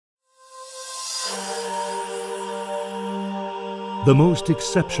The most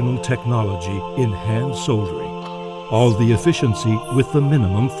exceptional technology in hand soldering. All the efficiency with the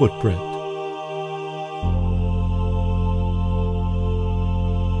minimum footprint.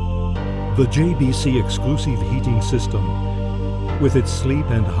 The JBC exclusive heating system, with its sleep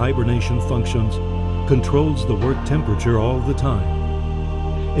and hibernation functions, controls the work temperature all the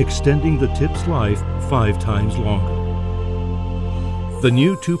time, extending the tip's life 5 times longer. The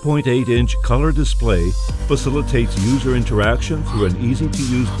new 2.8-inch color display facilitates user interaction through an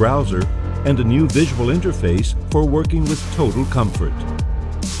easy-to-use browser and a new visual interface for working with total comfort.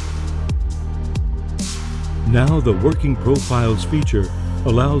 Now the Working Profiles feature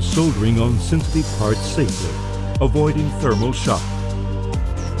allows soldering on sensitive parts safely, avoiding thermal shock.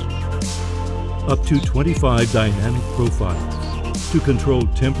 Up to 25 dynamic profiles to control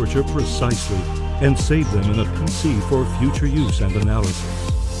temperature precisely and save them in a PC for future use and analysis.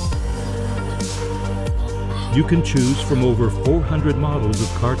 You can choose from over 400 models of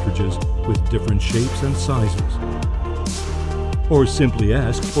cartridges with different shapes and sizes, or simply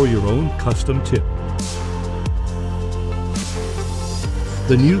ask for your own custom tip.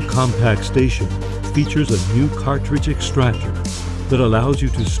 The new compact station features a new cartridge extractor that allows you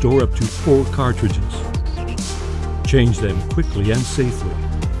to store up to 4 cartridges. Change them quickly and safely.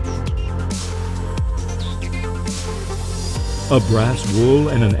 A brass wool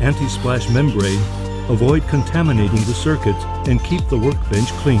and an anti-splash membrane avoid contaminating the circuits and keep the workbench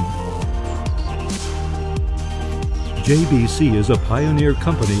clean. JBC is a pioneer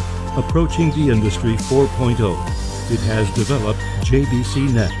company approaching the Industry 4.0. It has developed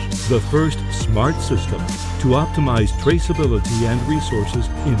JBC Net, the first smart system to optimize traceability and resources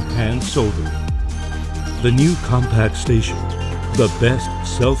in hand soldering. The new compact station, the best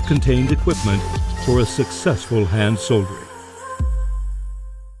self-contained equipment for a successful hand soldering.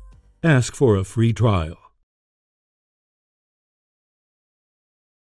 Ask for a free trial.